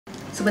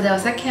සුබ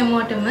දවසක්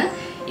හැමෝටම.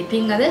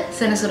 ඉතින් අද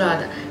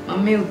සෙනසුරාදා.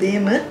 මම මේ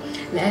උදේම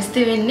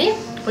ලෑස්ති වෙන්නේ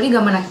පොඩි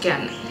ගමනක්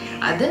යන්න.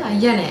 අද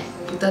අයියා නෑ.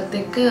 පුතත්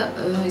එක්ක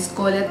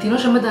ඉස්කෝලේ තියෙන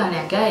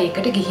ශ්‍රමදානයක්.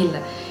 ඒකට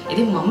ගිහිල්ලා.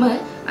 ඉතින් මම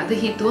අද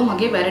හිතුවා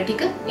මගේ වැඩ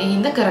ටික ඒ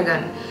හින්දා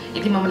කරගන්න.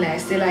 ඉතින් මම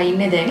ලෑස්තිලා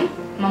ඉන්නේ දැන්.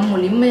 මම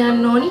මුලින්ම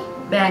යන්න ඕනි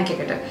බැංක්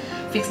එකට.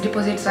 ෆික්ස්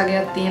ඩිපොසිට්ස්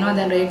වගේක් තියෙනවා.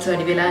 දැන් රේට්ස්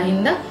වැඩි වෙලා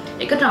හින්දා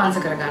ඒක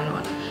ට්‍රාන්ස්ෆර් කරගන්න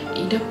ඕන.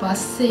 ඊට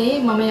පස්සේ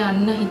මම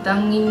යන්න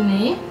හිතන්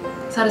ඉන්නේ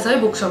සරසවි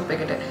බුක් ෂොප්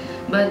එකට.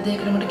 බර්ත්ඩේ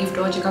එකට මට gift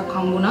voucher එකක්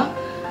හම්බුණා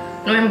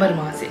නොවැම්බර්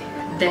මාසේ.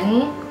 දැන්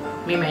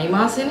මේ මැයි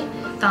මාසෙනේ.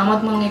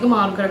 තාමත් මම ඒක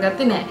මාරු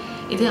කරගත්තේ නැහැ.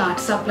 ඉතින්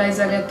ආර්ට් සප්ලයිස්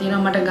වගේක්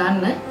තියෙනවා මට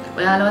ගන්න.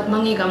 ඔයාලවත්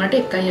මම මේ ගමනට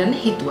එක්කයි යන්න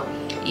හිතුවා.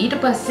 ඊට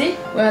පස්සේ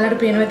ඔයාලට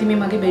පේනවා ඇති මේ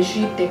මගේ බෙඩ්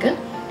ෂීට් එක.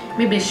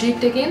 මේ බෙඩ්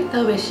ෂීට් එකෙන්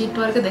තව බෙඩ් ෂීට්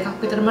වර්ග දෙකක්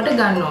විතර මට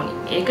ගන්න ඕනි.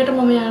 ඒකට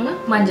මම යනවා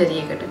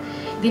මංජරියකට.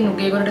 ඉතින්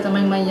නුගේගොඩට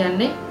තමයි මම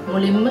යන්නේ.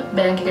 මුලින්ම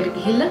බැංක් එකට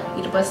ගිහිල්ලා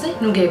ඊට පස්සේ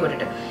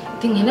නුගේගොඩට.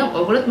 ඉතින් එහෙනම්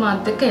ඔයගොල්ලොත්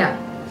මාත් එක්ක යන්න.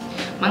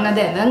 මම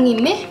අද ඇඳන්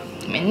ඉන්නේ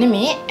මෙන්න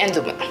මේ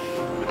ඇඳුම.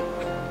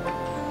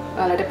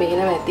 ඔයාලට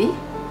පේනවා ඇති.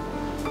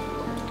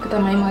 ඒක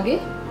තමයි මගේ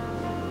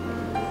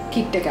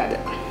කිට් එක අද.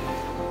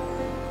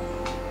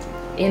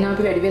 එහෙනම්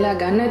අපි වැඩි වෙලා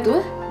ගන්න නැතුව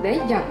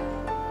දැන් යමු.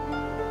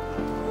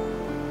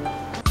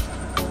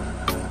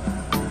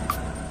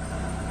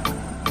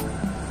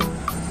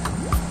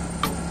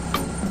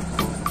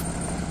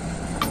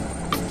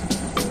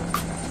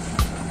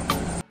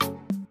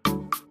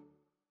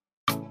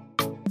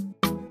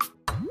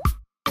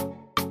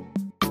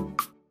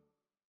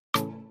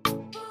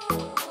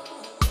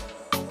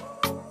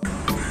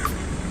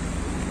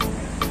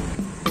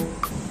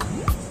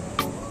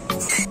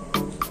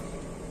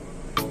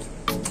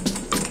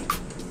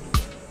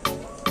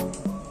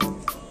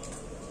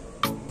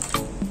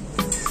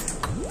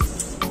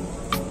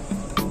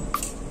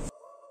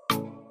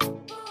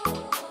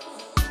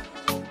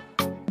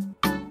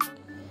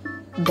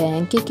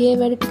 බැංක් එකේ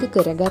වැඩ ටික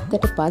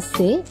කරගත්තට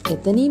පස්සේ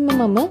එතනින්ම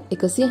මම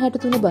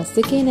 163 බස්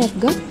එකේ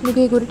නැග්ගා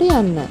නුගේගොඩට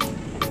යන්න.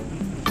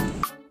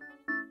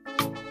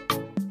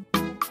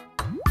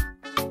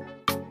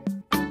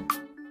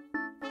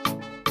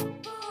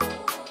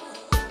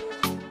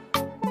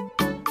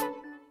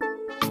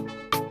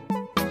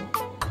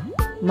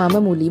 මම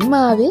මුලින්ම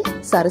ආවේ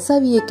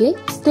සරසවි එකේ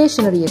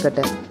ස්ටේෂනරි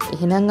එකට.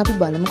 එහෙනම් අපි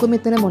බලමුකෝ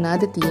මෙතන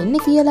මොනවද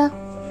තියෙන්නේ කියලා.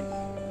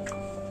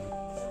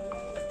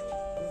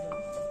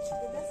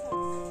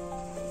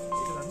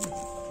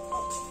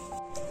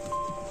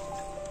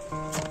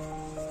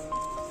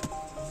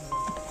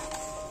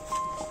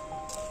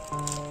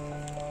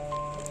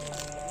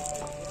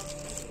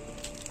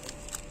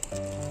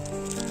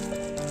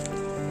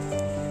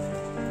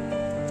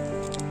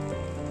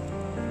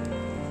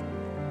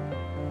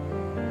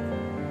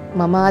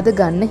 මම අද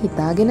ගන්න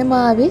හිතාගෙනම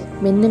ආවේ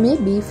මෙන්න මේ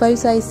B5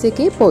 සයිස්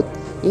එකේ පොත්.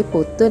 ඒ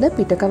පොත්වල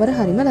පිටකවර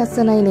හරිම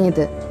ලස්සනයි නේද?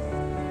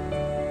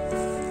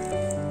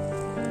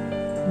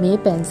 මේ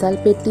පැන්සල්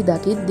පෙට්ටි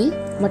දකිද්දි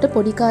මට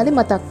පොඩි කාලේ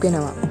මතක්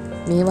වෙනවා.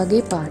 මේ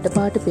වගේ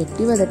පාට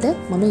පෙට්ටි වලට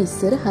මම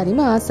ඉස්සර හරිම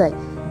ආසයි.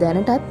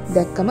 දැනටත්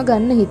දැක්කම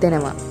ගන්න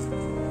හිතෙනවා.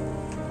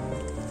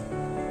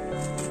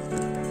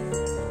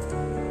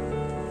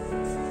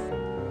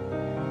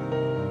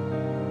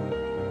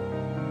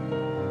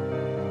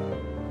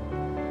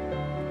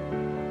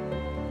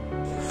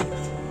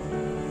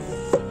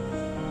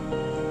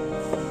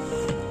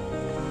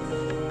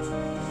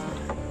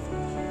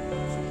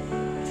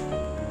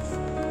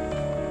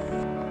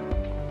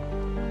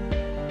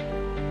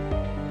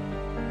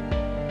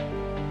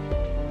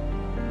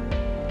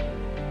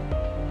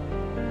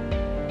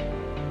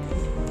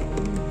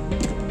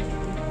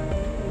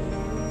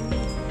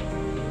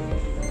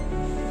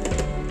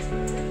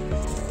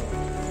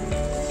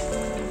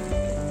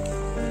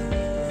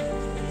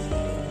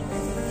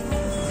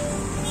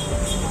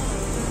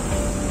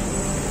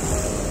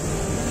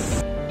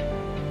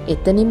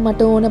 එතනින්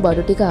මට ඕන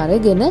බඩු ටික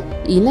අරගෙන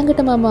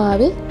ඊළඟට මම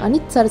ආවේ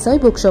අනිත් සරසවි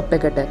බුක් ෂොප්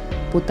එකට.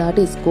 පුතාට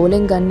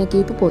ඉස්කෝලෙන් ගන්න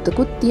කියපු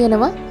පොතකුත්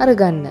තියෙනවා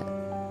අරගන්න.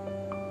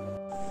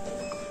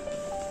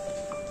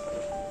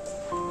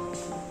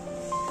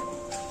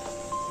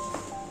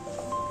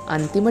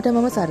 අන්තිමට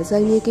මම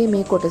සරසවි එකේ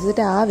මේ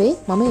කොටසට ආවේ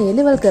මම A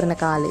level කරන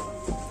කාලේ.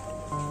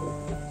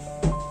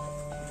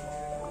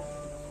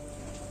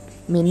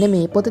 මෙන්න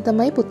මේ පොත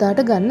තමයි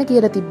පුතාට ගන්න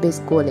කියලා තිබ්බේ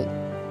ඉස්කෝලේ.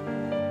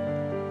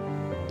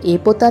 ඒ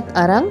පොතත්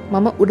අරන්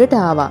මම උඩට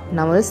ආවා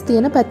නවල්ස්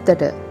තියෙන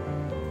පැත්තට.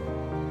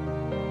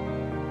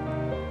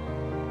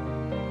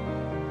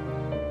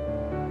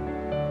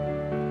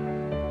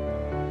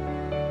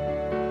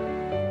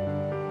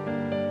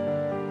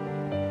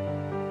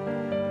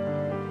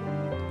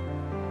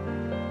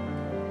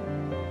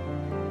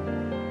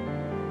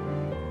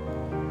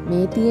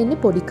 මේ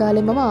තියෙන්නේ පොඩි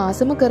කාලේ මම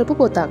ආසම කරපු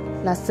පොතක්.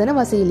 ලස්සන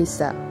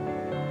වසීලිස්සා.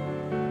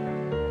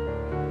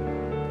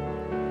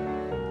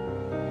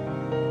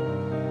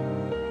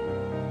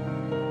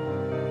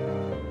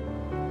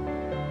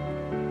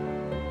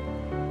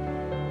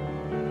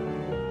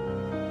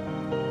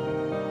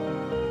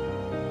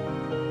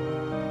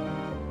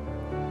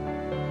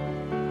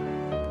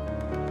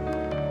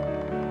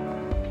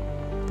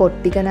 පොට්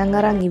ටික නම්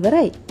අරන්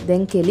ඉවරයි.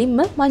 දැන් කෙලින්ම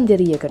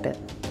මංජරියකට.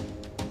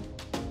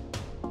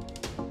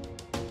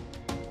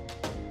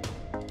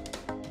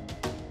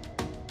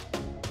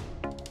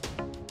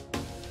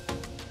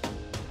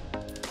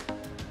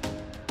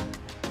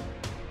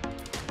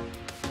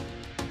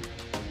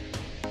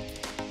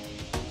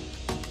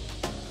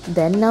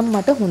 දැන් නම්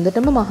මට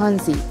හොඳටම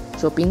මහන්සි.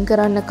 shopping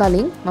කරන්න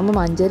කලින් මම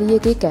මංජරි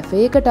එකේ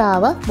කැෆේ එකට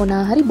ආවා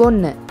මොනා හරි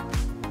බොන්න.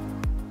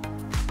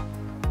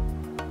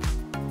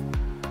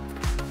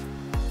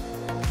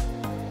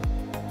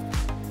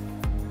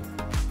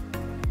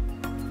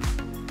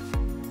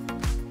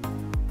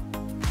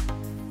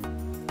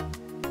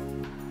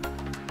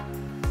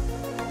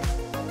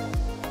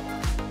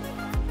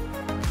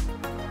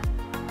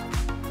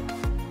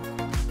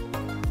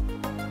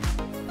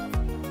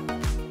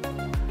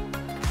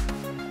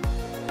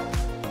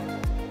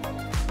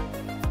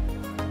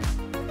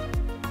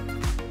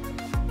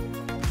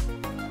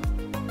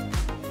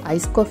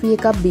 අයිස් කොෆි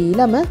එකක්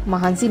බීලම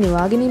මහන්සි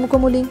නිවාගෙන ඉමුකො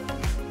මුලින්.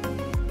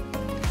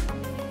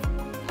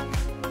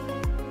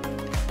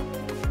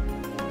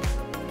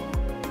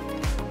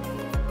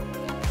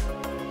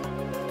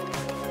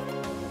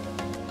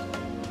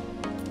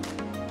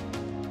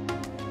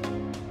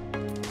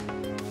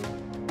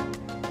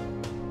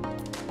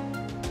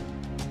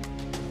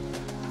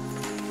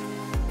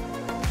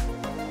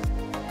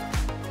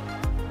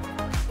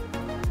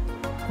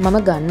 මම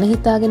ගන්න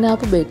හිතාගෙන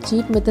ආපු බෙඩ්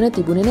ෂීට් මෙතන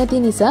තිබුණේ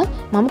නැති නිසා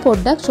මම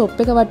පොඩ්ඩක් ෂොප්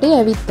එක වටේ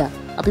ඇවිත්තා.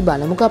 අපි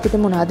බලමුකෝ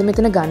අපිට මොනවද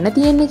මෙතන ගන්න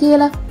තියෙන්නේ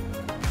කියලා.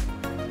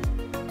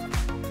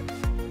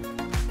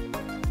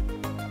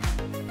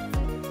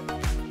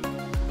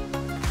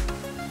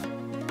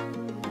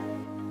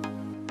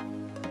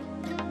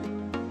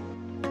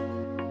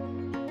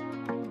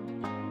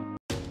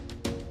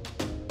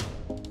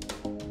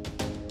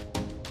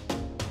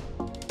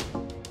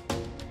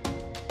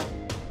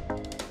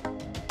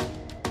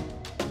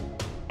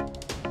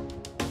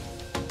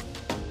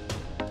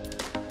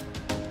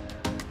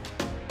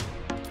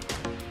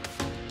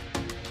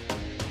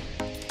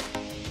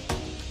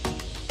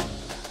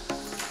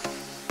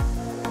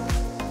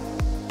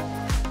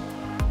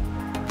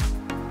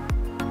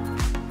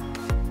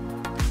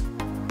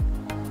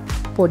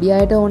 පොඩි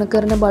අයට ඕන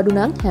කරන බඩු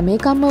නම් හැම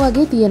එකක්ම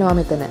වගේ තියෙනවා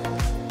මෙතන.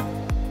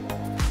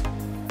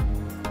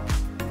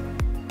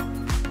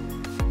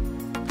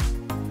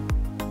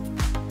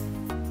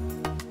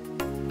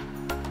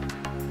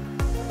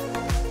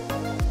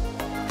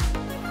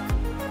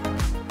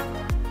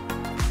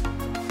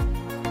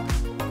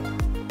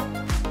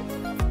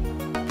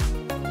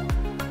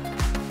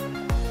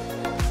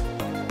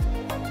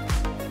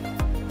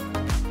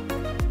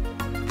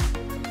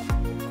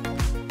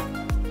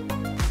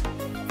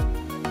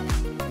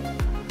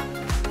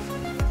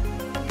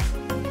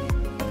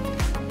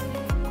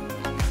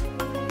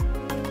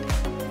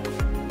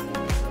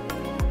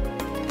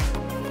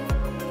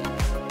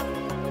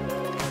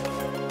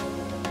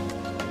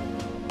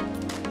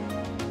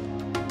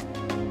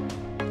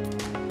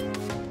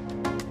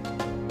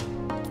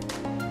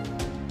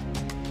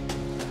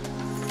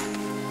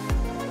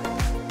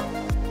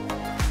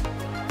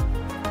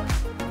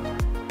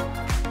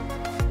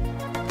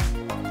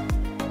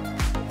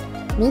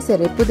 මේ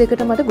සෙරෙප්පු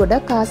දෙකට මට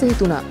ගොඩක් ආස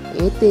හිතුණා.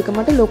 ඒත් ඒක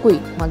මට ලොකුයි.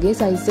 මගේ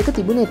සයිස් එක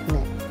තිබුණෙත්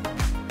නෑ.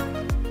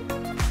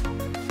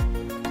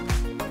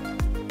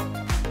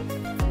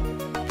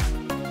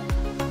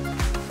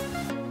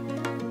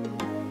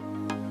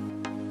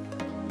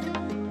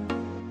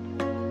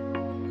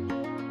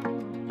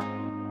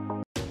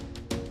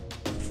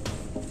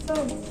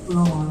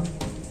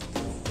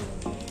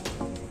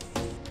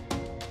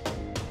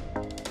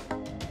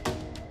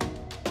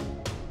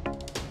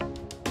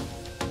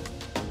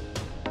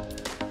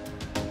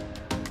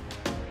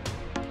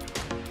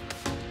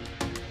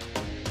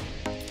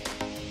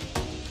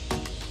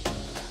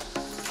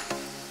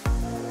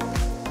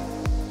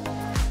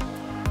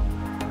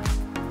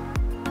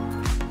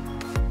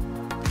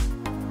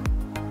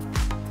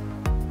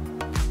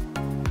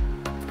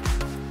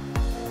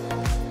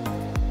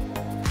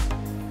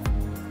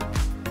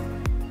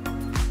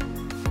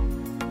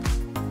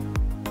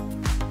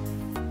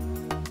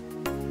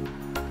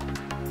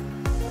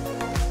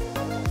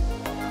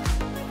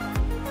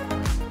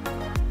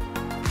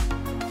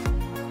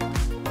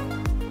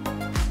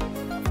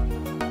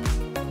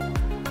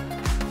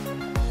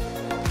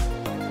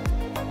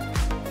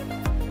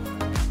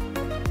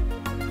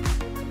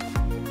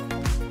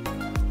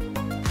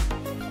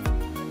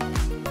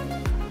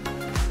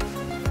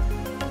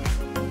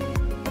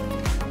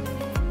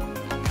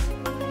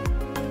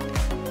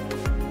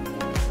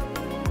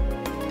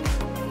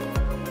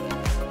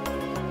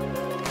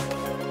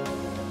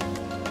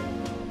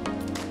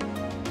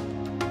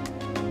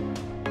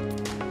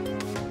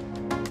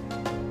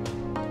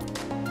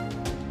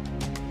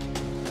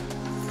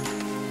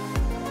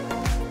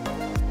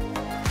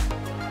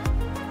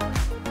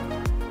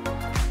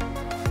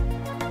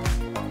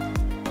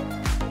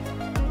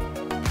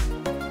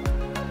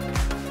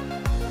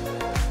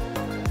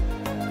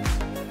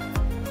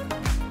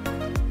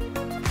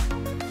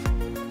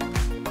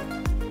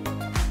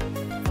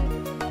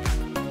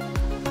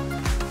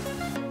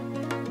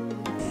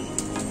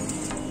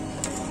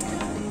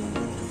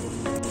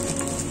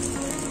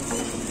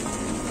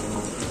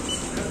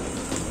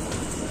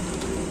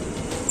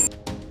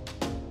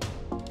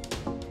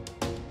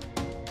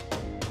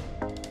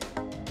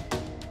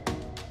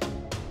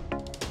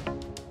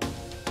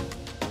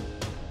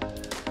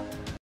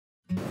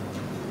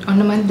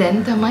 ඔන්න මම දැන්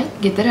තමයි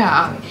ගෙදර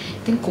ආවේ.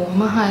 ඉතින්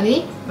කොහොම හරි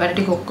වැඩ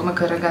ටික ඔක්කොම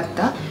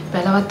කරගත්තා.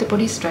 පළවත්තේ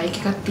පොඩි ස්ට්‍රයික්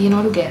එකක්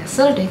තියෙනවලු ගෑස්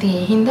වලට. ඉතින්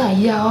ඒ හින්දා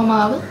අයියා ආවම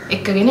ආව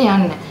එක්කගෙන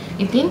යන්න.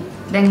 ඉතින්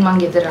දැන් මම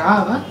ගෙදර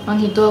ආවා. මම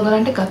හිතුවා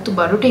ඔයගලන්ට ගත්තු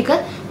බඩු ටික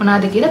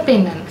මොනවාද කියලා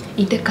පෙන්නන්න.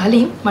 ඊට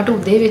කලින් මට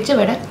උදේ වෙච්ච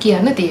වැඩක්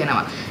කියන්න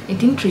තියෙනවා.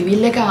 ඉතින්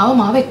ට්‍රිවිල් එක ආව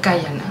මාව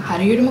එක්කයි යන්න.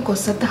 හරියටම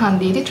කොස්සත්ත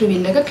හන්දියේදී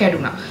ට්‍රිවිල් එක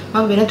කැඩුනා.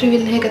 මම වෙන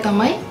ට්‍රිවිල් එකක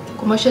තමයි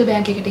කොමර්ෂල්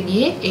බැංක් එකට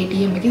ගියේ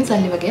ATM එකකින්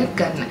සල්ලි වගේක්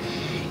ගන්න.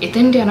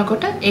 එතෙන්ට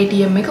යනකොට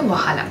ATM එක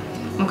වහලා.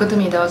 මොකද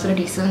මේ දවස්වල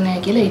ඩීසල්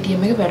නැහැ කියලා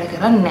ATM එක වැඩ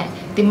කරන්නේ නැහැ.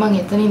 ඉතින් මම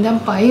එතන ඉඳන්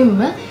පයින්ම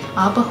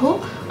ආපහු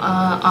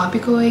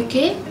ආපිකෝ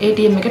එකේ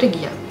ATM එකට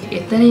ගියා.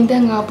 එතන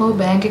ඉඳන් ආපහු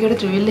බැංක් එකට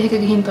ට්‍රිවිල් එකක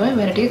ගිහින් තමයි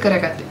වැඩ ටික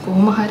කරගත්තේ.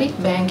 කොහොම හරි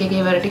බැංක්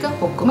එකේ වැඩ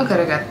ටික ඔක්කොම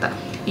කරගත්තා.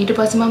 ඊට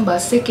පස්සේ මම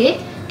බස් එකේ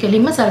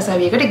කෙලින්ම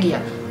සරසවියකට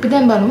ගියා. අපි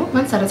දැන් බලමු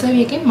මම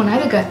සරසවියකින්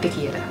මොනවද ගත්තේ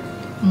කියලා.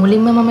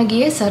 මුලින්ම මම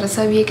ගියේ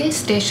සරසවියකේ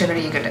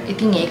ස්ටේෂනරි එකට.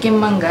 ඉතින් ඒකෙන්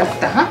මම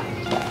ගත්තා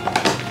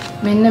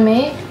මෙන්න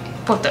මේ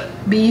පොත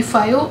B5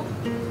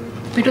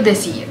 පිටු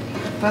 200.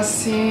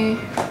 පස්සේ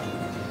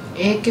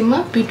ඒකෙම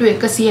පිටු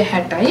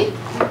 160යි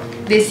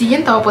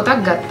 200න් තව පොතක්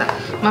ගත්තා.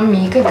 මම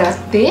මේක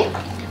ගත්තේ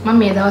මම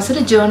මේ දවස්වල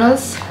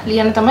ජර්නල්ස්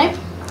ලියන්න තමයි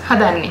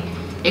හදන්නේ.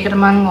 ඒකට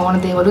මම ඕන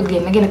දේවලුත්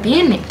ගෙන්නගෙන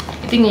තියෙන්නේ.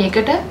 ඉතින්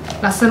ඒකට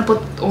ලස්සන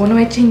පොත් ඕන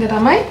වෙච්ච හින්දා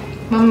තමයි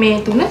මම මේ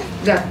තුන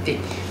ගත්තේ.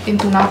 ඉතින්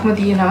තුනක්ම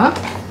තියෙනවා.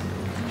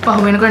 පහ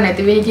වෙනකොට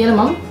නැති වෙයි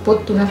කියලා මම පොත්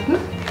තුනක්ම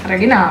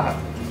අරගෙන ආවා.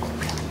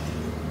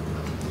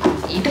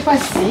 ඊට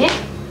පස්සේ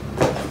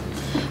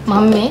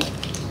මම මේ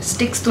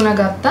ස්ටික්ස් තුන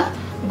ගත්තා.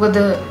 මොකද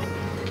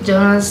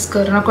ජර්නල්ස්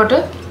කරනකොට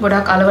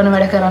ගොඩක් අලවන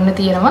වැඩ කරන්න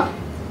තියෙනවා.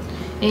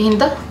 ඒ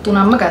හින්දා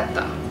තුනක්ම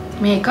ගත්තා.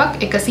 මේ එකක්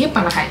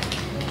 150යි.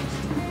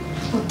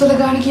 පොත්වල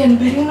ගාන කියන්න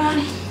බැරි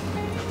වුණානේ.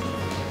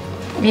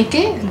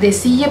 මේකේ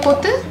 200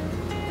 පොත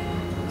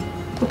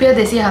රුපියල්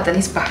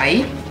 245යි.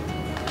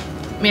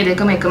 මේ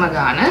දෙකම එකම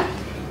ගාන.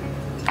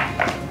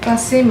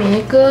 පස්සේ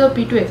මේක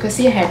පිටු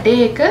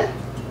 161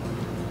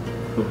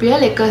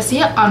 රුපියල්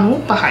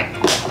 195යි.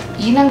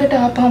 ඊළඟට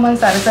ආපහු මම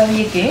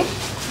සරසවියකේ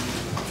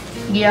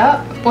ගියා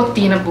පොත්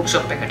තියෙන බුක්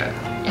ෂොප් එකට.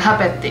 එහා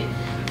පැත්තේ.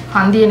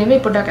 හන්දියේ නෙවෙයි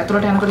පොඩක්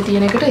ඇතුළට යනකොට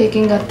තියෙන එකට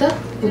ඒකෙන් ගත්ත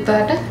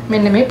පුතාට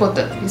මෙන්න මේ පොත.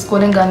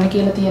 ඉස්කෝලෙන් ගන්න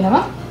කියලා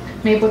තියෙනවා.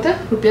 මේ පොත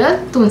රුපියල්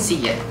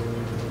 300යි.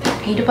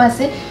 ඊට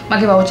පස්සේ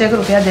මගේ වවුචර් එක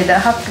රුපියල්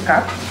 2000ක්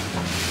එකක්.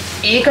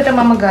 ඒකට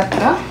මම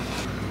ගත්තා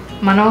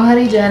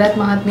මනෝහරි ජයරත්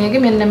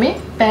මහත්මියගේ මෙන්න මේ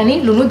පැණි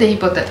ලුණු දෙහි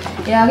පොත.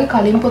 එයාගේ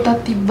කලින්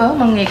පොතක් තිබ්බා.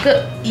 මම ඒක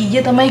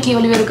ඊයේ තමයි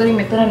කියවලි ඉවර කරේ.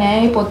 මෙතන නෑ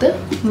මේ පොත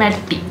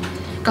මැට්ටි.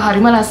 ඒක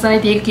හරිම ලස්සනයි.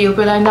 ඒක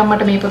කියවපු වෙලාවෙන් නම්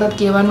මට මේ පොතත්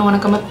කියවන්න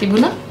ඕනකමක්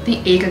තිබුණා. ඉතින්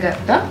ඒක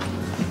ගත්තා.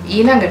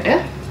 ඊළඟට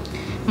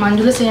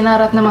මංජුල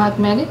සේනාරත්න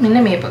මහත්මයාගේ මෙන්න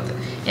මේ පොත.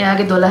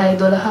 එයාගේ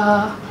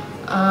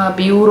 12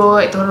 බියුරෝ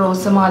ඒතර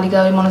රෝස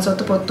මාලිගාවේ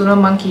මොනසොත්තු පොත් තුනක්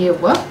මම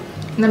කියෙව්වා.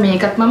 ඉතින්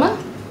මේකත් මම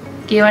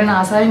කියවන්න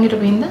ආසාවෙන්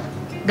හිටපු හින්දා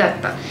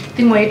ගත්තා.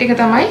 ඉතින් ඔය ටික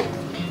තමයි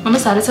මම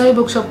සරසවි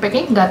බුක් ෂොප්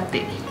එකෙන්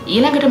ගත්තේ.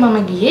 ඊළඟට මම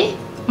ගියේ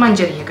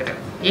මංජරියකට.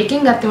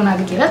 ඒකෙන් ගත්තේ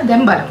මොනවද කියලා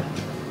දැන් බලමු.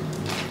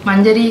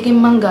 මංජරියකින්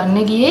මම ගන්න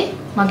ගියේ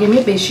මගේ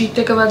මේ බෙඩ්ෂීට්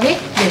එක වගේ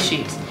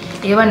බෙඩ්ෂීට්ස්.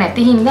 ඒවා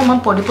නැති හින්දා මම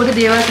පොඩි පොඩි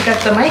දේවල්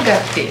ටිකක් තමයි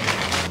ගත්තේ.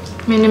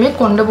 මෙන්න මේ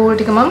කොණ්ඩ බූල්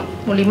ටික මම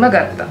මුලින්ම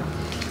ගත්තා.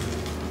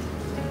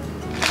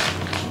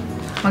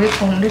 මගේ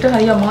කොණ්ඩේට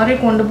හරි අමාරුයි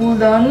කොණ්ඩ බූල්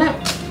දාන්න.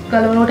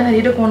 ගලවනකොට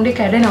හරියට කොණ්ඩේ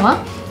කැඩෙනවා.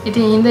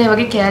 ඉතින් ඒ හින්දා මේ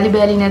වගේ කෑලි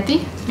බෑලි නැති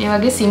මේ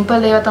වගේ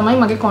සිම්පල් ඒවා තමයි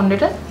මගේ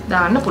කොණ්ඩේට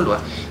දාන්න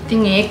පුළුවන්.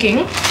 ඉතින් ඒකෙන්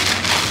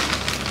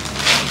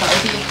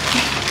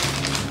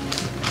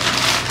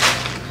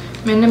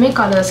මෙන්න මේ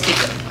කලර්ස්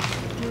ටික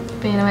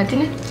පේනවා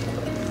ඇතිනේ.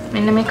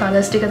 මෙන්න මේ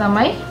කලර්ස් ටික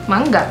තමයි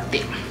මම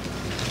ගත්තේ.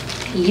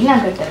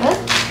 ඊළඟට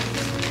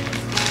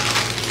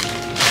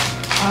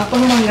ආපහු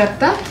මම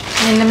ගත්තා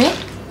මෙන්න මේ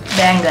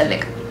බෑන්ගල්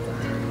එක.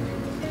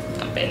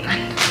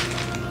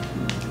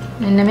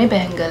 මෙන්න මේ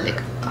බෑන්ගල් එක.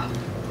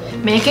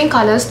 මේකෙන්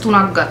කලර්ස්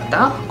තුනක්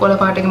ගත්තා. කොළ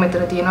පාට එක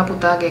මෙතන තියෙනවා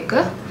පුතාගේ එක.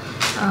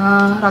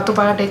 රතු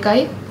පාට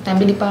එකයි,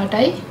 තැඹිලි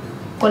පාටයි,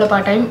 කොළ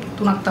පාටයි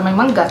තුනක් තමයි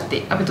මම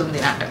ගත්තේ අපි තුන්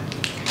දෙනාට.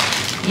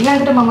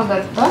 ඊළඟට මම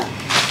ගත්තා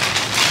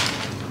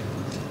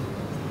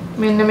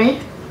මෙන්න මේ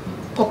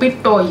පොපිට්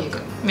ටෝයි එක.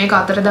 මේක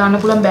අතට දාන්න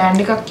පුළුවන්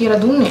බෑන්ඩ් එකක්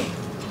කියලා දුන්නේ.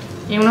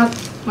 ඒ වුණත්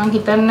මම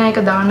හිතන්නේ ඒක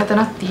දාන්න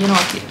තැනක්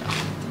තියෙනවා කියලා.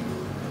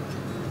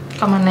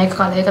 කමන්නේ ඒක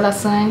කලර් එක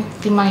ලස්සනයි.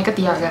 ඉතින් මම ඒක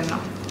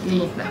තියාගන්නවා.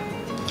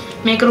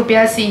 ඊළඟට මේක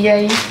රුපියල්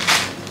 100යි.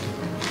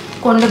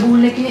 කොණ්ඩ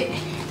බූල් එකේ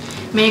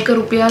මේක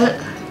රුපියල්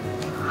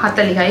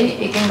 40යි.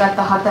 එකෙන් ගත්ත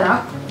 4ක්.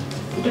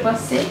 ඊට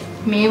පස්සේ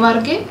මේ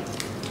වර්ගේ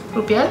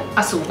රුපියල්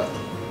 80ක්.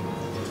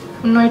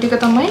 උන් ඔය ටික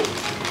තමයි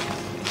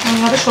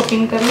මම අර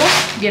shopping කරලා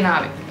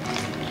ගෙනාවේ.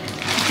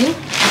 ඉතින්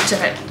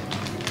එච්චරයි.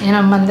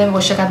 එහෙනම් මම දැන්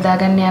වොෂ් එකක්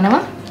දාගන්න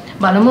යනවා.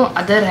 බලමු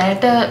අද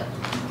රැට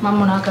මම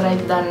මොනා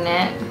කරයිද දන්නේ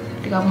නැහැ.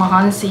 ටිකක්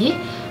මහන්සි.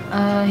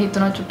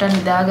 හිතුණා චුට්ටක්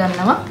නිදා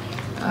ගන්නවා.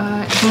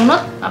 එහෙනම්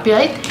අපි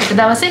ආයිත් හෙට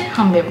දවසේ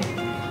හම්බෙමු.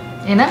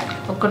 එහෙනම්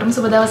ඔක්කොටම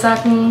සුබ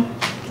දවසක්.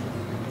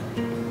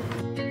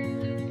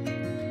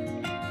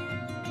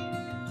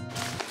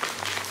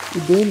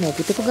 උදේ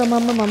නැගිටපු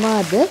ගමන්ම මම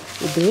අද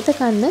උදේට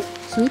කන්න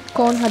ස්වීට්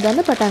කෝන්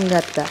හදන්න පටන්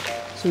ගත්තා.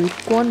 ස්වීට්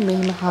කෝන්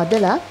මෙහෙම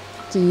හදලා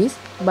චීස්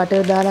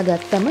බටර් දාලා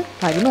ගත්තම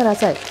හරිම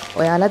රසයි.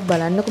 ඔයාලත්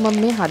බලන්නකෝ මම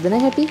මේ හදන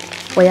හැටි.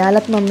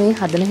 ඔයාලත් මම මේ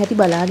හදන හැටි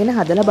බලාගෙන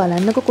හදලා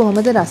බලන්නකො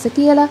කොහොමද රස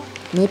කියලා.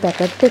 මේ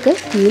පැකට් එක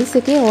කීල්ස්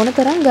එකේ ඕන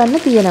තරම්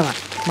ගන්න තියෙනවා.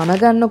 මම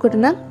ගන්නකොට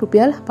නම්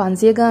රුපියල්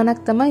 500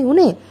 ගාණක් තමයි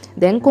උනේ.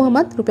 දැන්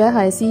කොහොමත් රුපියල්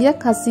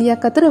 600ක්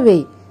 700ක් අතර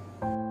වෙයි.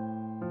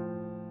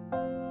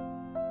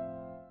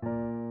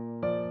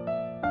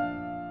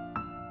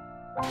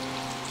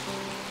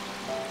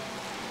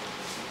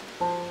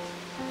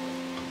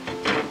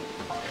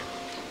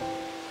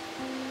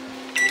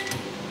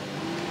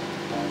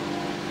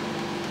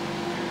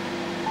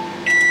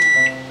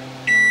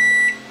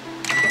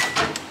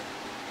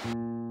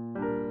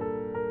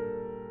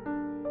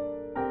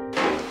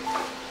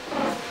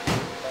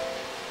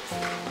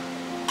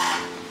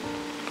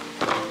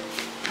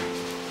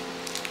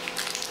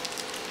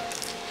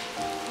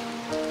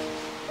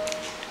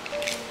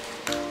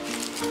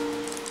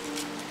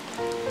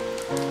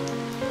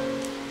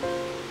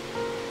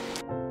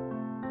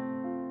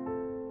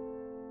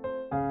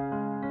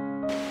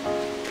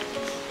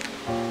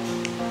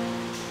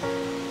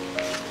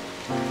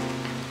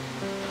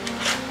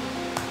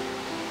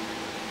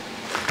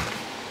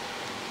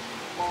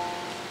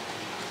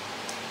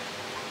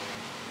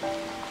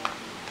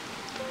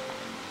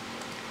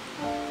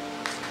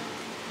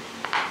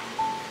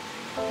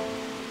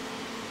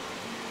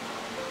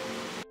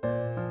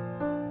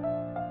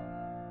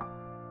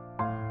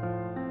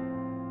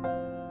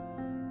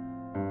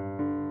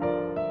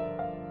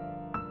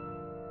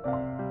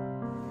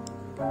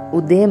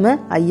 උදේම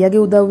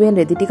අයියාගේ උදව්වෙන්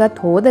රෙදි ටිකත්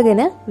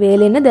හොදගෙන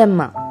වේලෙන්න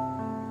දැම්මා.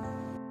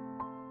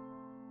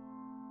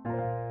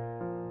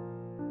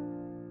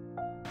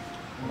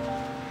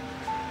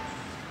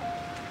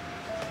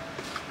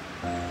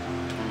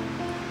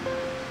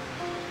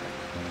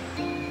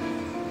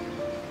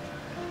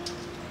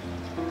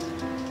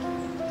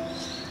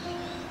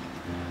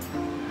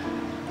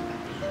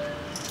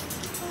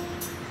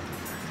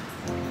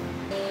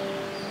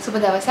 සුබ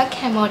දවසක්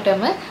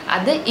හැමෝටම.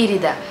 අද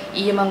ඉරිදා.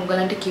 ඊයේ මම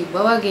උගලන්ට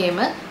කිව්වා වගේම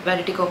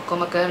වැඩ ටික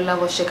ඔක්කොම කරලා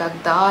වොෂ් එකක්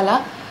දාලා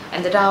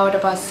ඇඳට ආවට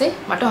පස්සේ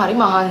මට හරි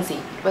මහන්සි.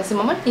 ඊට පස්සේ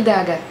මම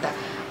නිදාගත්තා.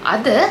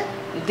 අද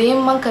උදේම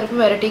මම කරපු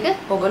වැඩ ටික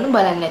ඔයගොල්ලෝ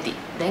බලන්න ඇති.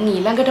 දැන්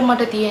ඊළඟට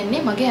මට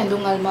තියෙන්නේ මගේ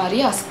ඇඳුම්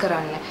අල්මාරිය අස්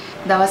කරන්න.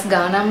 දවස්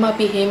ගානක්ම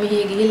අපි එහෙ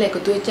මෙහෙ ගිහිල්ලා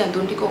එකතු වෙච්ච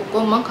ඇඳුම් ටික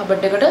ඔක්කොම මම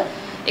කබඩ් එකට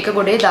එක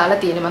ගොඩේ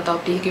දාලා තියෙනවා. මම තව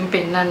ටිකකින්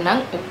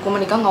පෙන්නන්නම්. ඔක්කොම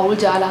නිකන් අවුල්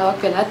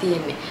ජාලාවක් වෙලා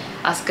තියෙන්නේ.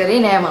 අස්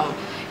කරේ නෑ මම.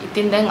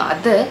 ඉතින් දැන්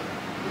අද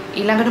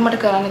ඊළඟට මට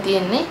කරන්න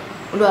තියෙන්නේ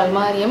මුළු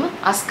අල්මාරියම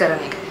අස්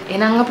කරන එක.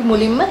 එහෙනම් අපි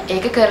මුලින්ම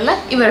ඒක කරලා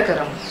ඉවර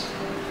කරමු.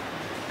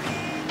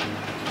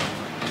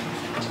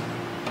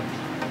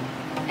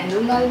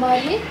 ඇඳුම්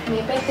අල්මාරියේ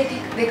මේ පැත්ත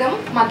දෙකම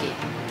මගේ.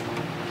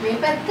 මේ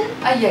පැත්ත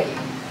අයියාගේ.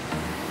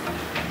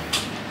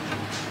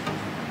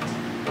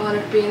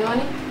 ඔයාලට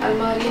පේනවනේ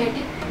අල්මාරියේ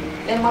හැටි.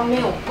 දැන් මම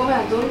මේ ඔක්කොම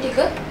ඇඳුම් ටික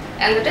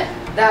ඇඟට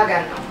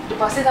දාගන්නවා. ඊට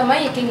පස්සේ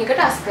තමයි එකින්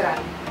එකට අස්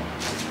කරන්නේ.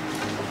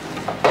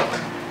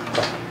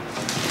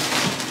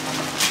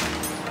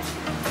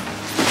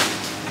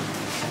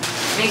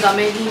 මේ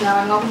ගමේ ගිහින්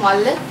අරන් ආපු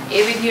මල්ල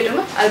ඒ විදිහටම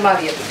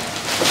අල්මාරියට.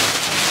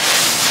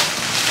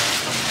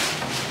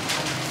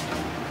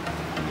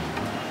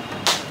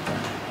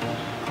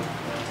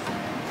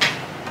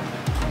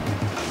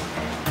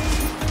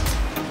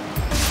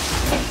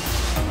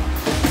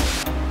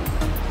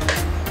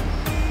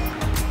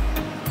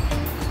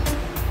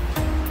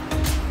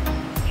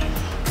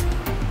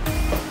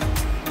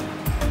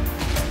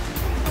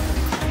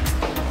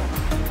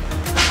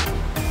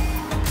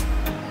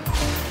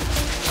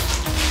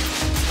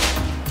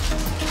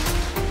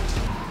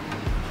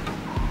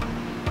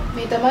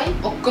 මේ තමයි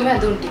ඔක්කොම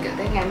ඇඳුම් ටික.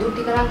 දැන් ඇඳුම්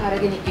ටික නම්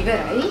අරගෙන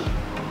ඉවරයි.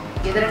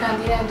 ගෙදරට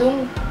අඳින ඇඳුම්,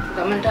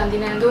 ගමනට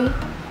අඳින ඇඳුම්,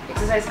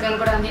 එක්සර්සයිස්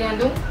කරනකොට අඳින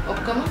ඇඳුම්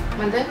ඔක්කොම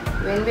මම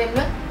වෙන වෙනම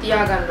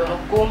තියාගන්න ඕන.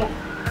 ඔක්කොම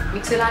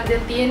මික්ස් වෙලා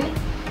දැන් තියෙන්නේ.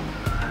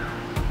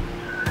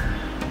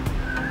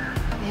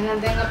 එහෙනම්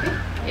දැන් අපි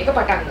ඒක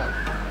පටන් ගමු.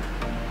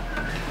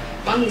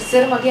 මම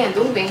ඉස්සර මගේ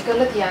ඇඳුම් වෙන්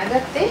කරලා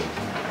තියාගත්තේ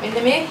මෙන්න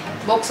මේ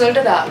බොක්ස්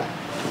වලට දාලා.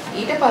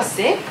 ඊට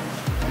පස්සේ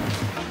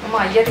මම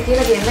අයියට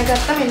කියලා ගෙන්න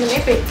ගත්තා මෙන්න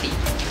මේ පෙට්ටි.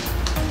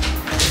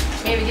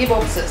 මේ විදිහේ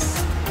boxes.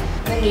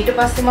 දැන් ඊට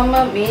පස්සේ මම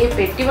මේ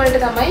පෙට්ටි වලට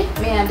තමයි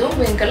මේ ඇඳුම්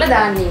වෙන් කරලා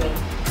දාන්නේ.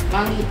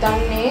 මම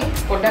හිතන්නේ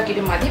පොඩ්ඩක්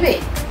ඊට මදි වෙයි.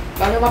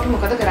 බලමු අපි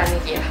මොකද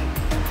කරන්නේ කියලා.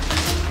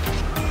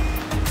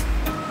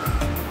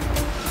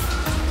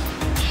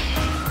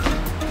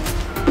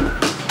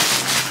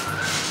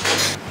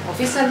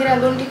 ඔෆිස් අඳින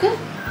ඇඳුම් ටික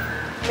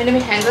මෙන්න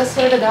මේ හැංගර්ස්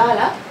වලට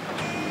දාලා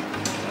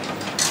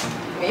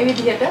මේ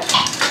විදිහට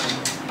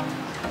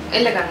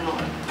එල්ල ගන්න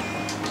ඕනේ.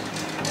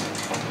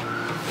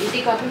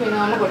 ඊට අපි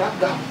වෙනවම ගොඩක්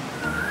ගමු.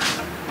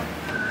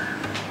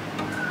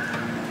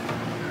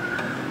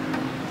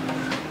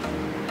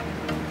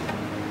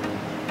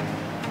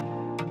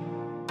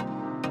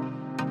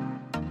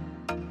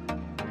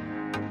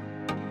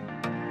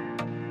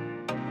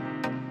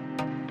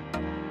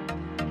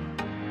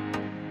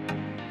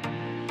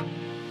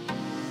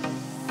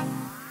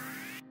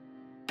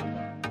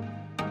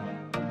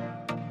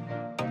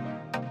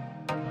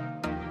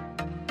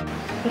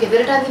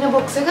 ගෙදරට අඳින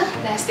බොක්ස් එක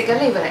ලෑස්ති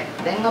කරලා ඉවරයි.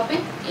 දැන් අපි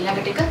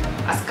ඊළඟ ටික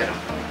අස් කරමු.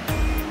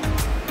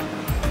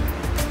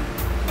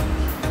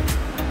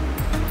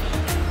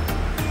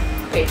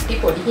 පෙට්ටි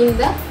පොඩි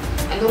හින්දා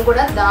ඇඳුම්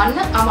ගොඩක් දාන්න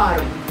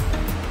අමාරුයි.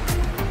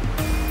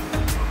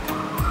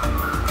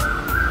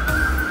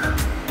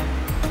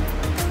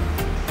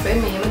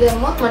 මේව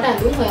දැම්මොත් මට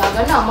ඇඳුම්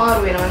හොයාගන්න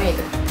අමාරු වෙනව නේද?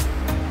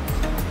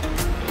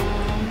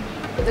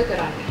 මොකද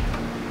කරන්නේ?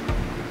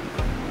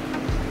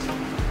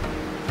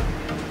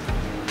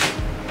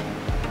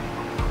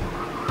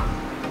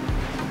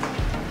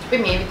 අපි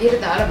මේ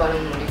විදිහට දාලා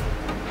බලමු නේ.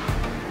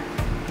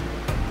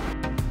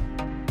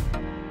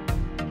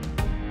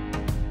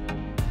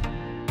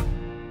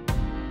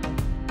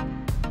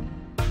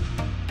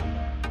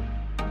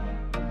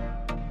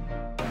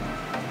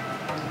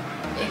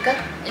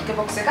 එක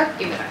බොක්ස්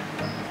එකක් ඉවරයි.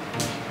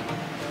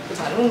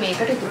 බලමු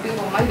මේකට ඉතුරු ටික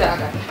කොහොමද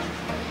දාගන්න.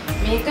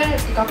 මේක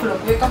ටිකක්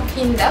ලොකු එකක්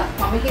හින්දා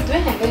මම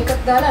හිතුවේ හැම එකක්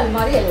දාලා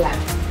අල්මාරිය එල්ලන්න.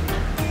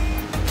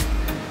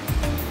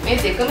 මේ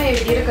දෙකම මේ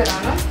විදිහට කරා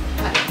නම්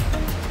හරි.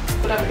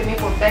 උඩ අපිට මේ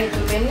පොට්ටයි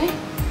ඉතුරු වෙන්නේ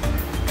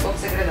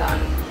බොක්ස් එකට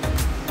දාන්න.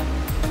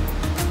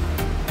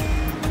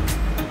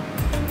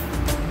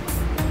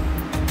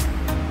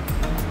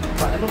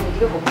 බලමු මේ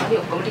ටික කොහොමද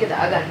ඔක්කොම ටික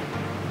දාගන්න.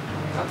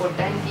 ආ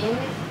පොට්ටයි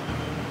තියෙන්නේ.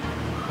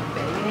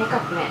 බැරි වෙන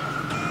එකක් නෑ.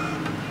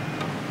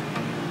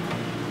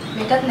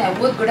 මේකත්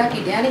නැවුවොත් ගොඩක්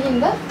ඉඩ යන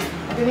හින්දා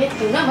අපි මේ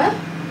තුනම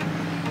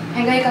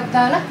හැඟ එකක්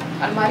දාලා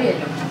අල්මාරිය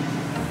එල්ලමු.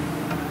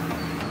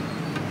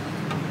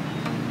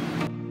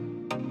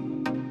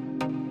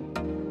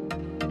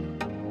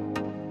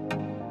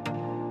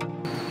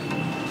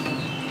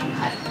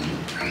 හරි.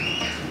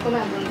 කොහොමද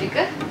අඳුන් ටික?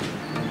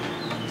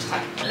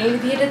 මේ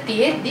විදිහට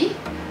තියෙද්දි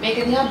මේක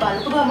දිහා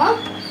බලපු ගමන්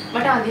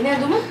මට අඳින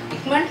ඇඳුම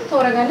ඉක්මනට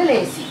තෝරගන්න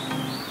ලේසියි.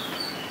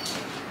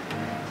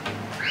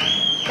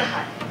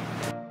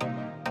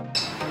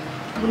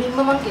 මුලින්ම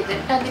මම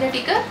ගෙදරට අඳින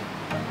ටික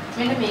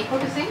මෙන්න මේ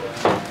කොටසෙන්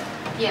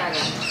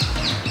තියාගන්න.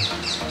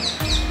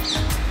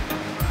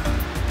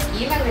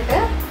 ඊළඟට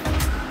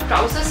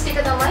ට්‍රවුසර්ස් ටික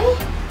තමයි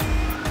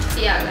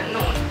තියාගන්න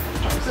ඕනේ.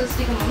 ට්‍රවුසර්ස්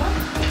ටික මම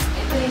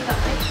එතනින්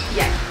තමයි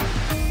තියන්නේ.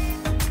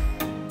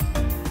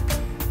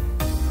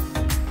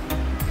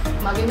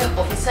 මගේ මේ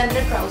ඔෆිස් යන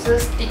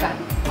ට්‍රවුසර්ස් ටික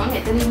මම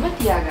එතනින්ම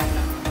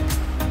තියාගන්නවා.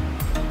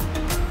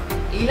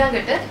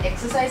 ඊළඟට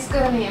එක්සර්සයිස්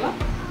කරන ඒවා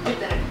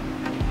මෙතනට.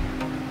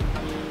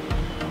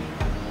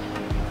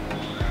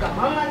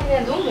 ගමන් අඳින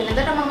ඇඳුම්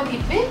වෙනදට මම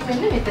තිබ්බේ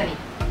මෙන්න මෙතනින්.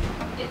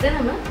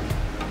 එතනම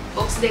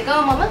බොක්ස්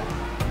දෙකම මම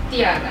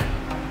තියාගන්නවා.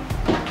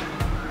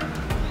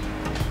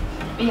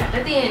 මේ යට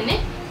තියෙන්නේ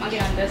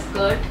මගේ අන්ඩර්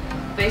ස්කර්ට්,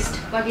 වෙස්ට්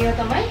වගේ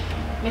තමයි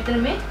මෙතන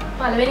මේ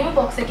පළවෙනිම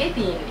බොක්ස් එකේ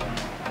තියෙන්නේ.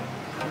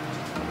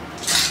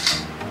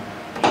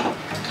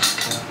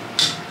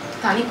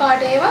 තනි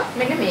පාට ඒවා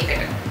මෙන්න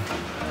මේකට.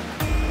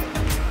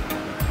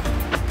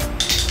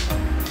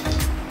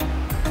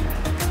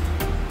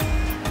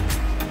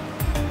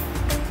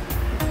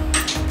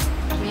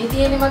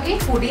 තියෙන්නේ මගේ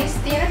හුඩීස්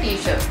තියෙන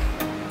ටී-ෂර්ට්.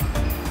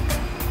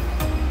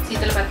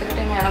 සීතල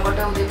පැත්තකට මේ යනකොට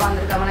උදේ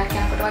පාන්දර ගමනක්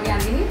යනකොට වගේ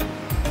අඳින්නේ.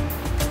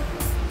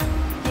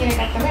 තියෙන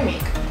එකක් තමයි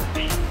මේක.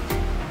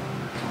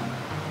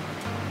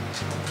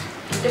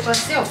 ඊට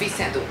පස්සේ ඔෆිස්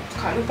ඇඳුම්.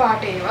 කළු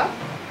පාට ඒවා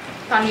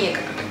තනි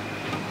එකකට.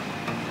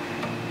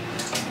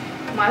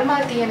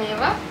 මල් තියෙන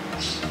ඒවා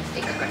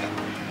එකකට.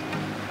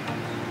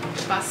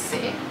 ඊට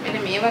පස්සේ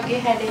මෙන්න මේ වගේ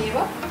හැඩ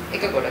ඒවා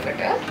එක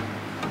ගොඩකට.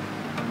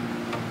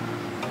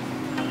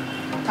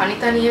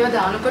 තනි ඒවා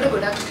දානකොට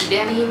ගොඩක් ඉඩ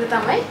යන හින්දා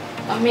තමයි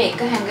මම මේ එක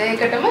හැඟ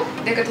එකටම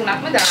දෙක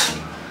තුනක්ම දාන්නේ.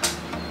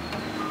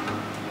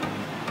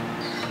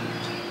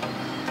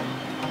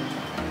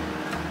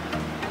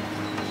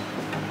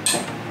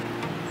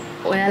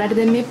 ඔයාලට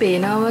දැන් මේ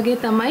පේනවා වගේ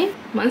තමයි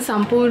මම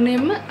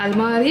සම්පූර්ණයෙන්ම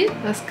අල්මාරිය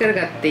රස්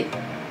කරගත්තේ.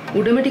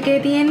 උඩම ටිකේ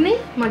තියෙන්නේ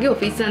මගේ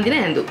ඔෆිස් අඳින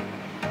ඇඳුම්.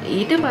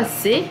 ඊට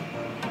පස්සේ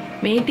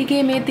මේ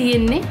ටිකේ මේ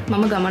තියෙන්නේ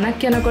මම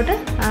ගමනක් යනකොට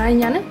ආයෙ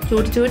යන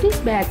චූටි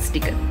බෑග්ස්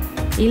ටික.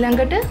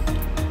 ඊළඟට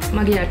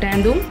මගේ යට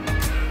ඇඳුම්,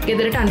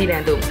 ගෙදරට අඳින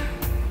ඇඳුම්.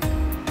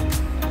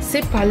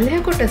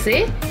 පල්ලෙහා කොටසේ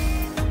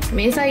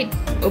මේ සයිඩ්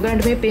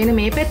ඔයගලන්ට මේ පේන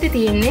මේ පැත්තේ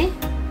තියෙන්නේ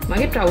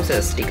මගේ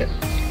ට්‍රවුසර්ස් ටික.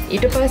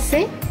 ඊට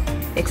පස්සේ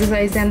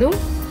එක්සර්සයිස් ඇඳුම්,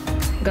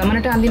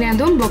 ගමනට අඳින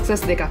ඇඳුම්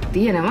බොක්සස් දෙකක්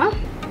තියෙනවා.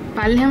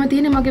 පල්ලෙහාම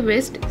තියෙන මගේ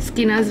වෙස්ට්,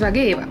 ස්කිනර්ස්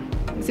වගේ ඒවා.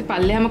 ඉතින්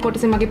පල්ලෙහාම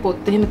කොටසේ මගේ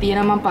පොත් එහෙම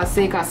තියෙනවා මම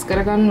පස්සේ ඒක අස්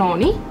කරගන්න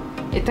ඕනි.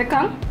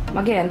 එතකන්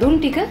මගේ ඇඳුම්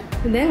ටික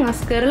දැන්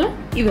අස් කරලා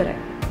ඉවරයි.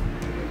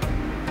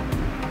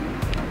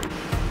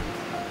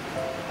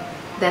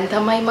 දැන්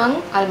තමයි මං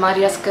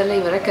අල්මාරිය අස් කරලා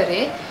ඉවර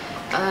කරේ.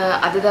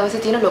 අද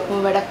දවසේ තියෙන ලොකුම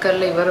වැඩක්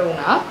කරලා ඉවර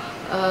වුණා.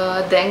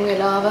 දැන්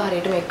වෙලාව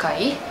හරියටම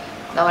 1යි.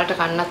 දවල්ට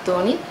කන්නත්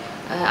ඕනි.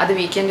 අද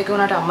වීකෙන්ඩ් එක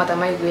වුණාට අම්මා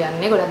තමයි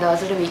උයන්නේ. ගොඩක්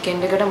දවසට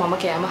වීකෙන්ඩ් එකට මම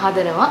කෑම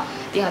හදනවා.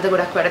 ඉතින් අද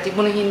ගොඩක් වැඩ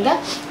තිබුණ හින්දා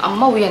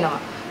අම්මා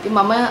උයනවා. ඉතින්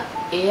මම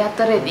ඒ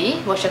අතරේදී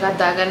වොෂ් එකක්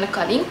දාගන්න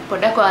කලින්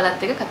පොඩක්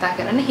ඔයාලත් එක්ක කතා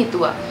කරන්න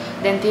හිතුවා.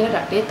 දැන් තියෙන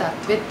රටේ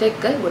තත්ත්වෙත්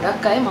එක්ක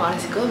ගොඩක් අය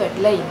මානසිකව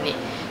වැටලා ඉන්නේ.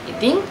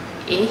 ඉතින්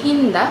ඒ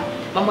හින්දා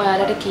මම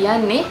ඔයාලට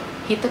කියන්නේ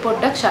හිත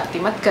පොඩ්ඩක්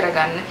ශක්තිමත්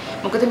කරගන්න.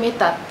 මොකද මේ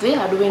තත්ත්වය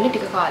අඩු වෙන්නේ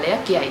ටික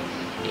කාලයක් යයි.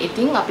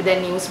 ඉතින් අපි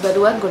දැන් නිවුස්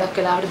බැලුවත් ගොඩක්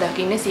වෙලාවට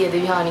දකින්නේ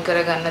සියදිවි හානි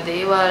කරගන්න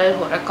දේවල්,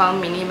 හොරකම්,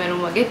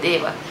 මිනිමැරුම් වගේ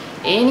දේවල්.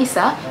 ඒ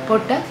නිසා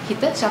පොඩ්ඩක්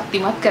හිත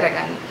ශක්තිමත්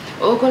කරගන්න.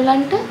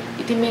 ඕගොල්ලන්ට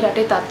ඉතින් මේ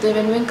රටේ තත්ත්වය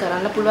වෙනුවෙන්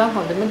කරන්න පුළුවන්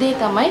හොඳම දේ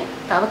තමයි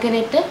තව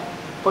කෙනෙක්ට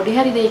පොඩි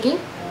හරි දෙයකින්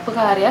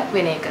උපකාරයක්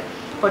වෙන එක.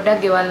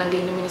 පොඩ්ඩක් ගෙවල් ළඟ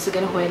ඉන්න මිනිස්සු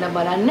ගැන හොයලා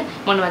බලන්න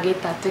මොන වගේ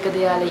තත්වයකද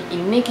යාළුවෝ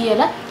ඉන්නේ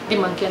කියලා. ඉතින්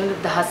මං කියන්නේ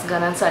දහස්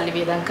ගණන් සල්ලි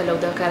වේදම් කරලා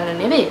උදව් කරන්න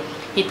නෙවෙයි.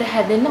 හිත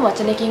හැදෙන්න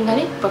වචනකින්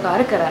හරි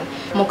උපකාර කරන්න.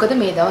 මොකද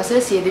මේ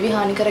දවස්වල සියදිවි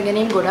හානි කර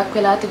ගැනීම ගොඩක්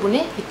වෙලා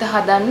තිබුණේ හිත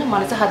හදන්න,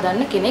 මනස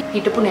හදන්න කෙනෙක්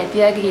හිටපු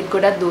නැති අයගේ හිත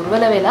ගොඩක්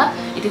දුර්වල වෙලා.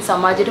 ඉතින්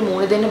සමාජයට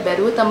මූණ දෙන්න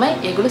බැරුව තමයි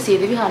ඒගොල්ලෝ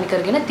සියදිවි හානි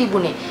කරගෙන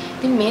තිබුණේ.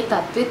 ඉතින් මේ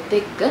තත්වෙත්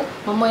එක්ක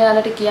මම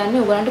ඔයාලට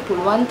කියන්නේ ඔයගලන්ට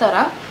පුළුවන්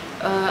තරම්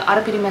අර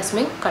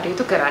පිරිමැස්මෙන්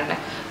කටයුතු කරන්න.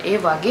 ඒ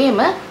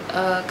වගේම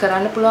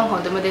කරන්න පුළුවන්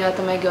හොඳම දේ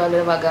තමයි ගෙවල්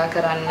වල වගා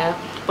කරන්න.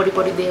 පොඩි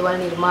පොඩි දේවල්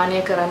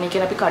නිර්මාණය කරන්න.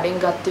 කියන අපි කඩෙන්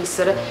ගත්ත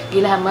ඉස්සර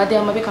ගිහලා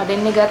හැමදේම අපි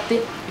කඩෙන්නේ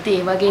ගත්තේ. ඉතින්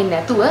ඒ වගේ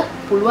නැතුව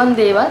පුළුවන්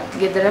දේවල්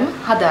ගෙදරම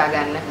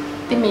හදාගන්න.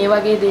 ඉතින් මේ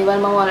වගේ දේවල්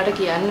මම ඔයාලට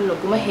කියන්න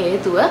ලොකුම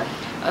හේතුව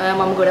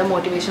මම ගොඩක්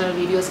මොටිවේෂනල්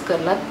වීඩියෝස්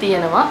කරලා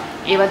තියෙනවා.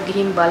 ඒවත්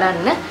ගිහින්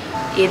බලන්න.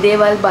 ඒ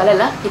දේවල්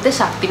බලලා හිත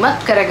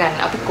ශක්තිමත් කරගන්න.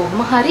 අපි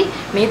කොහොම හරි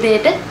මේ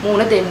දෙයට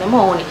මූණ දෙන්නම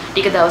ඕනි.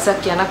 ටික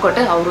දවසක් යනකොට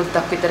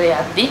අවුරුද්දක් විතර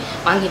යද්දි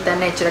මං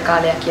හිතන්නේ එච්චර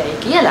කාලයක් යයි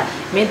කියලා.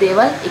 මේ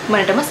දේවල්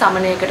ඉක්මනටම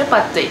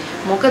සමනයකටපත් වෙයි.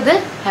 මොකද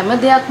හැම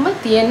දෙයක්ම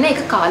තියෙන්නේ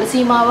එක කාල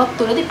සීමාවක්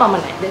තුළදී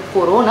පමණයි. දැන්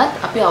කොරෝනාත්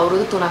අපි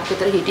අවුරුදු 3ක්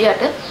විතර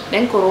හිටියට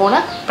දැන්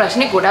කොරෝනා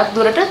ප්‍රශ්නේ ගොඩක්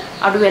දුරට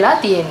අඩු වෙලා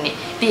තියෙන්නේ.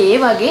 ඉතින් ඒ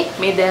වගේ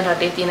මේ දැන්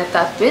රටේ තියෙන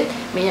තත්ත්වෙත්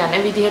මේ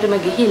යන විදිහටම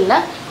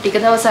ගිහිල්ලා ටික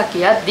දවසක්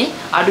යද්දි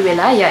අඩු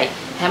වෙලා යයි.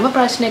 හැම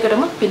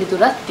ප්‍රශ්නයකටම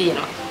පිළිතුරක්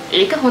තියෙනවා.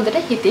 ඒක හොඳට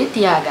හිතේ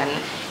තියාගන්න.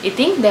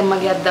 ඉතින් දැන්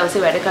මගේ අද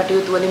දවසේ වැඩ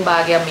කටයුතු වලින්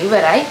භාගයක්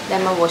ඉවරයි.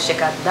 දැන් මම වොෂ්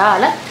එකක්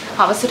දාලා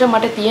හවසට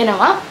මට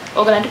තියෙනවා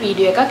ඔයගලන්ට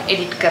වීඩියෝ එකක්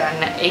එඩිට්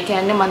කරන්න. ඒ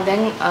කියන්නේ මම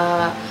දැන්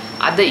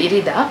අද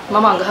ඉරිදා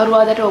මම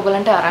අඟහරුවාදට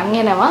ඔයගලන්ට අරන්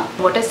එනවා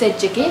වොටර්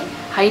සෙජ් එකේ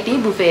හයි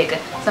ටී බුෆේ එක.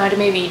 සමහරට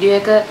මේ වීඩියෝ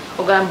එක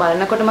ඔයගලන්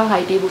බලනකොට මම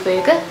හයි ටී බුෆේ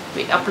එක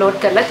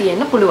අප්ලෝඩ් කරලා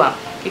තියෙන්න පුළුවන්.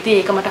 ඉතින්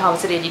ඒක මට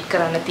හවසට එඩිට්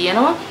කරන්න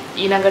තියෙනවා.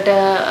 ඊළඟට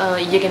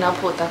ඊයේ ගෙනාව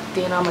පොතක්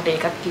තියෙනවා මට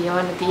ඒකත්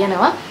කියවන්න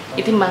තියෙනවා.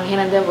 ඉතින් මං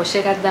එහෙනම් දැන් වොෂ්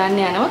එකක් දාන්න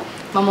යනවා.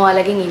 මම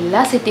ඔයාලගෙන්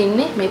ඉල්ලා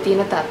සිටින්නේ මේ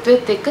තියෙන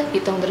තත්වෙත් එක්ක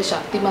හිත හොඳට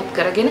ශක්තිමත්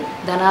කරගෙන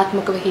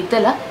ධනාත්මකව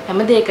හිතලා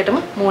හැම දෙයකටම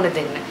මූණ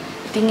දෙන්න.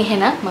 ඉතින්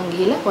එහෙනම් මං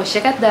ගිහලා වොෂ්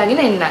එකක්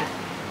දාගෙන එන්නම්.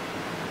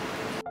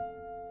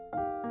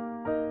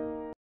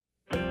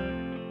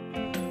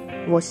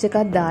 වොෂ් එකක්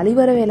දාලා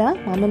ඉවර වෙලා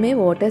මම මේ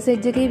වෝටර්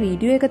සෙජ් එකේ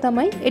වීඩියෝ එක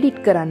තමයි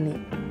එඩිට් කරන්නේ.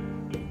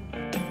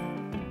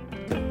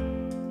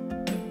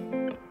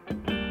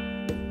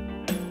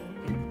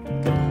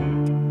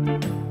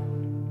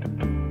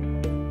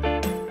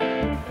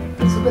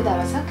 සුබ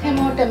දවසක්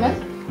හැමෝටම.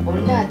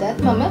 ඔන්න අදත්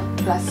මම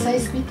plus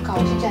size with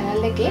කෞෂි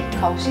channel එකේ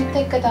කෞෂිත්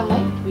එක්ක තමයි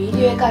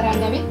වීඩියෝ එක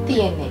අරන් ඇවිත්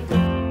තියෙන්නේ.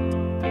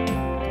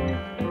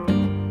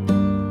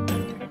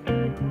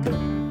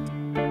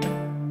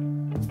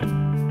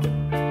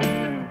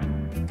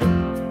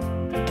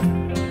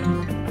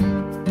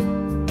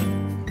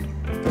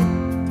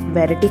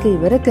 වැඩ ටික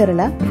ඉවර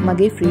කරලා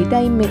මගේ ෆ්‍රී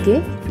ටයිම් එකේ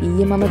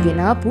ඊයේ මම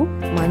ගෙනාපු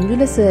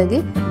මංජුල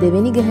සර්ගේ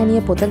දෙවෙනි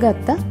ගැහණිය පොත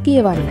ගත්තා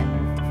කියවන්න.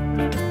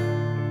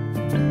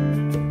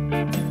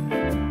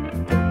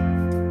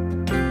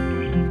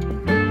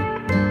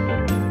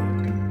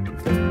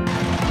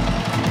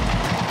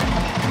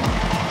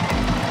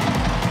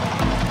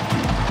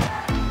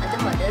 අද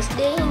මදර්ස්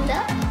ඩේ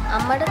හින්දා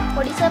අම්මට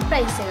පොඩි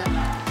සර්ප්‍රයිස් එකක්.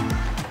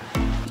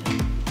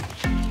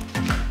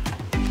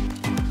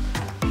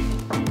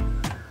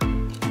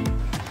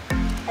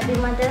 Happy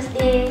Mother's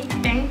Day.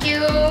 Thank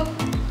you.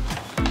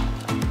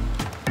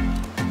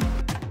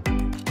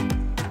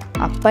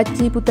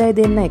 අප්පච්චි පුතයි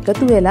දෙන්න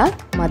එකතු වෙලා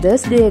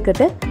මදර්ස් ඩේ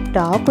එකට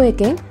ටාකෝ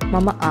එකෙන්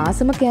මම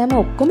ආසම කෑම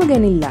ඔක්කොම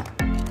ගෙනිල්ලා.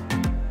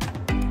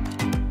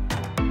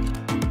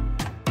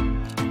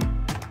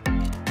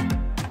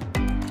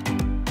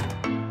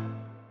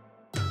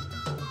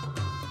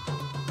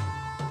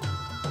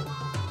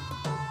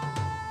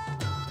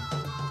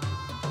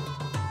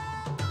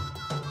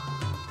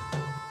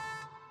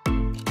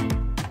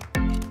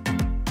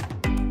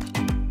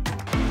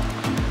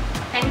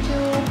 Thank you.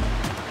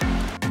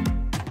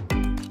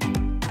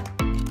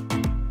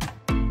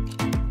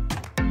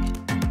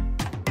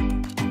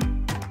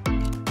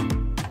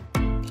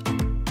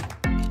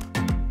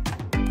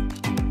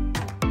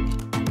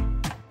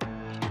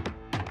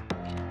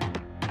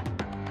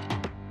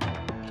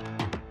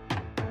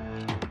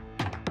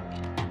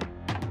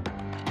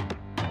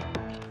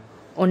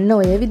 ඔන්න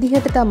ඔය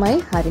විදිහට තමයි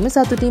හරිම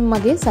සතුටින්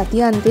මගේ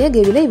සතියන්තය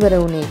ගෙවිලා ඉවර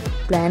වුණේ.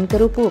 ප්ලෑන්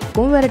කරපු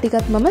ඔක්කොම වැඩ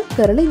ටිකත් මම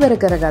කරලා ඉවර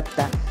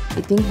කරගත්තා.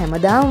 ඉතින්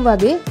හැමදාම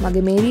වගේ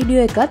මගේ මේ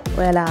වීඩියෝ එකත්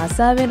ඔයාලා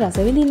ආසාවෙන් රස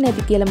විඳින්න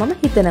ඇති කියලා මම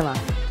හිතනවා.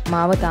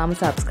 මාව තාම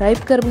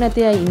subscribe කරපු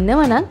නැති අය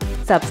ඉන්නවනම්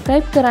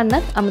subscribe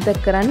කරන්නත් අමතක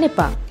කරන්න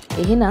එපා.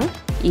 එහෙනම්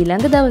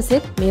ඊළඟ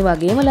දවසෙත් මේ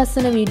වගේම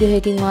ලස්සන වීඩියෝ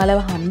එකකින්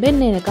ඔයාලව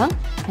හම්බෙන්න එනකම්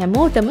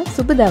හැමෝටම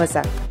සුබ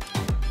දවසක්.